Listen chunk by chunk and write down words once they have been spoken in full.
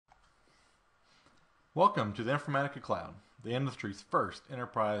Welcome to the Informatica Cloud, the industry's first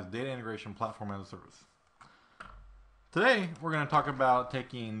enterprise data integration platform as a service. Today, we're going to talk about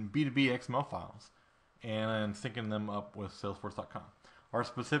taking B2B XML files and syncing them up with Salesforce.com. Our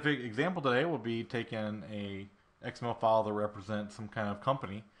specific example today will be taking a XML file that represents some kind of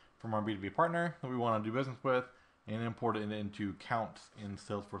company from our B2B partner that we want to do business with and import it into accounts in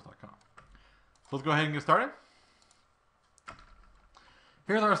Salesforce.com. So let's go ahead and get started.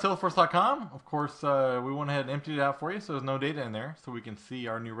 Here's our Salesforce.com. Of course, we went ahead and emptied it out for you, so there's no data in there, so we can see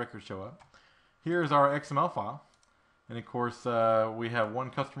our new records show up. Here's our XML file. And of course, we have one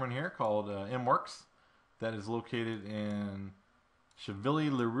customer in here called MWorks that is located in Chevilly,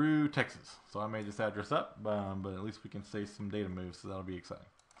 LaRue, Texas. So I made this address up, but at least we can say some data moves, so that'll be exciting.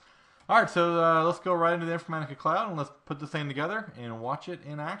 All right, so let's go right into the Informatica Cloud, and let's put this thing together and watch it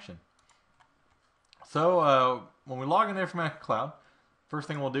in action. So when we log into Informatica Cloud, first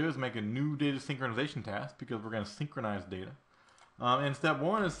thing we'll do is make a new data synchronization task because we're going to synchronize data. And step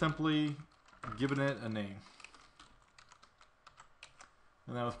one is simply giving it a name.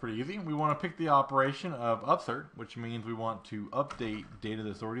 And that was pretty easy. We want to pick the operation of upsert, which means we want to update data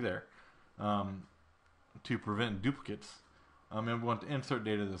that's already there to prevent duplicates. And we want to insert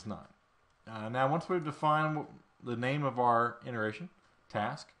data that's not. Now once we've defined the name of our iteration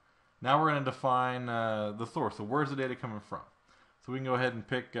task, now we're going to define the source. So where's the data coming from? So we can go ahead and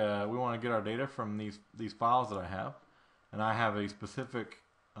pick, we want to get our data from these files that I have. And I have a specific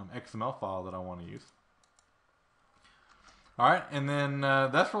XML file that I want to use. Alright, and then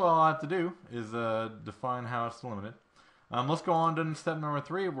that's really all I have to do is define how it's delimited. Let's go on to step number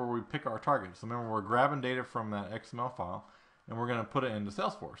 3 where we pick our target. So remember, we're grabbing data from that XML file and we're going to put it into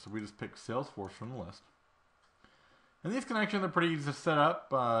Salesforce. So we just pick Salesforce from the list. And these connections are pretty easy to set up.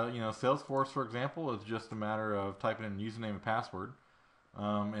 Salesforce, for example, is just a matter of typing in username and password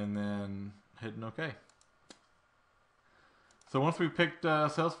and then hitting OK. So once we've picked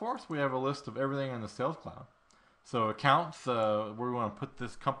Salesforce, we have a list of everything in the Sales Cloud. So accounts, where we want to put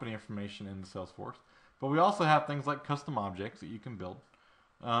this company information into Salesforce. But we also have things like custom objects that you can build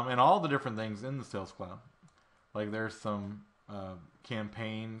and all the different things in the Sales Cloud. Like there's some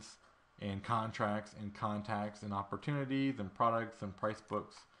campaigns and contracts and contacts and opportunities and products and price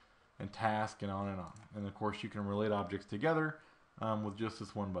books and tasks and on and on. And of course you can relate objects together with just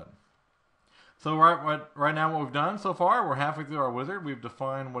this one button. So right now what we've done so far, we're halfway through our wizard. We've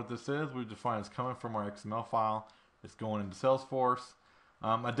defined what this is. We've defined it's coming from our XML file. It's going into Salesforce.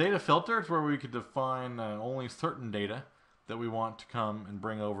 A data filter is where we could define only certain data that we want to come and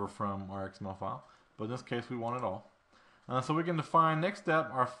bring over from our XML file. But in this case we want it all. So we can define, next step,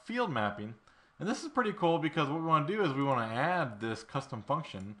 our field mapping. And this is pretty cool because what we want to do is we want to add this custom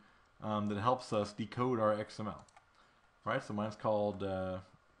function that helps us decode our XML. Right, so mine's called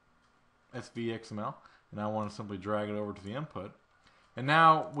SVXML, and I want to simply drag it over to the input. And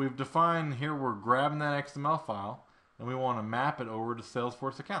now we've defined here, we're grabbing that XML file, and we want to map it over to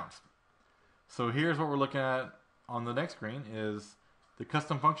Salesforce accounts. So here's what we're looking at on the next screen is the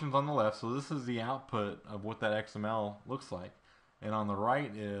custom functions on the left. So this is the output of what that XML looks like. And on the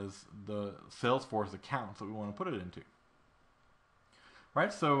right is the Salesforce accounts that we want to put it into.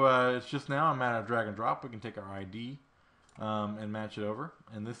 Right, so it's just now a matter of drag and drop. We can take our ID and match it over.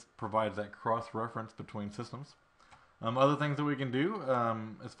 And this provides that cross-reference between systems. Other things that we can do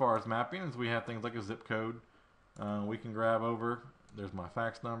as far as mapping is we have things like a zip code. We can grab over. There's my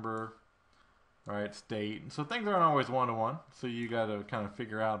fax number. Right, state. So things aren't always one-to-one, so you got to kind of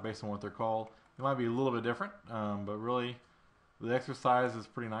figure out based on what they're called. It might be a little bit different, but really the exercise is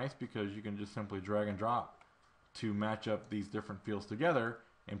pretty nice because you can just simply drag and drop to match up these different fields together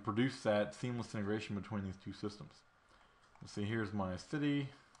and produce that seamless integration between these two systems. Let's see, here's my city.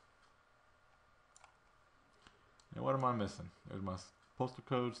 And what am I missing? There's my postal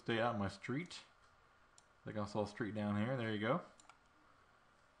code, stay out my street. I think I saw a street down here. There you go.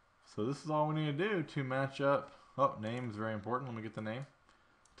 So this is all we need to do to match up. Oh, name is very important. Let me get the name.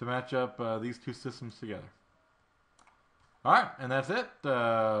 To match up these two systems together. Alright, and that's it.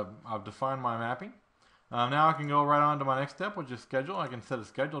 I've defined my mapping. Now I can go right on to my next step, which is schedule. I can set a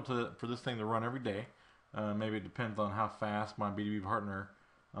schedule for this thing to run every day. Maybe it depends on how fast my B2B partner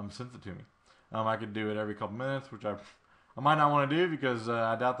sends it to me. I could do it every couple minutes, which I might not want to do because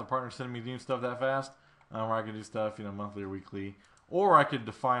I doubt the partner's sending me new stuff that fast. Or I could do stuff, monthly or weekly. Or I could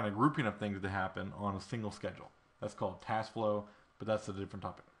define a grouping of things to happen on a single schedule. That's called task flow, but that's a different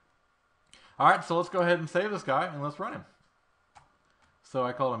topic. Alright, so let's go ahead and save this guy and let's run him. So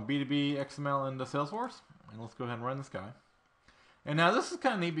I call him B2B XML into Salesforce, and let's go ahead and run this guy. And now this is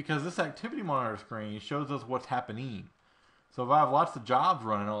kind of neat because this activity monitor screen shows us what's happening. So if I have lots of jobs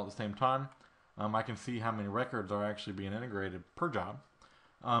running all at the same time, I can see how many records are actually being integrated per job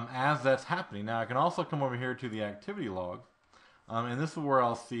as that's happening. Now I can also come over here to the activity log, and this is where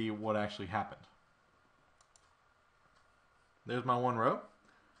I'll see what actually happened. There's my one row.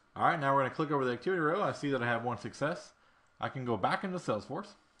 All right, now we're going to click over the activity row. I see that I have one success. I can go back into Salesforce.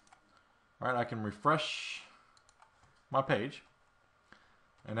 All right, I can refresh my page.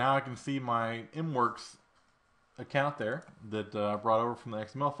 And now I can see my MWorks account there that I brought over from the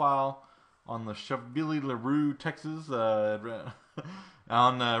XML file on the Chevilly LaRue, Texas,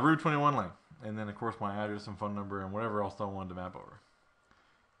 on Route 21 lane. And then, of course, my address and phone number and whatever else I wanted to map over.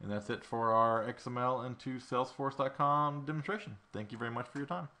 And that's it for our XML into Salesforce.com demonstration. Thank you very much for your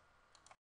time.